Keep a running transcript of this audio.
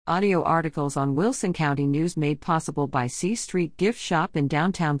Audio articles on Wilson County News made possible by C Street Gift Shop in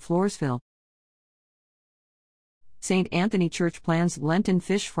downtown Floresville. St. Anthony Church plans Lenten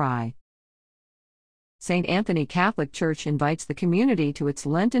fish fry. St. Anthony Catholic Church invites the community to its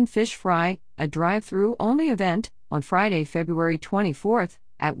Lenten Fish Fry, a drive-through only event, on Friday, February 24th,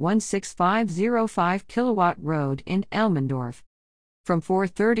 at 16505 Kilowatt Road in Elmendorf. From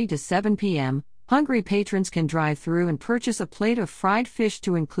 4:30 to 7 p.m., hungry patrons can drive through and purchase a plate of fried fish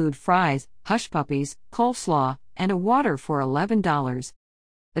to include fries, hush puppies, coleslaw, and a water for $11.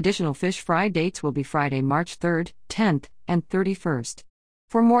 Additional fish fry dates will be Friday, March 3rd, 10th, and 31st.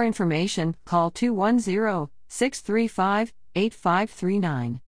 For more information, call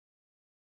 210-635-8539.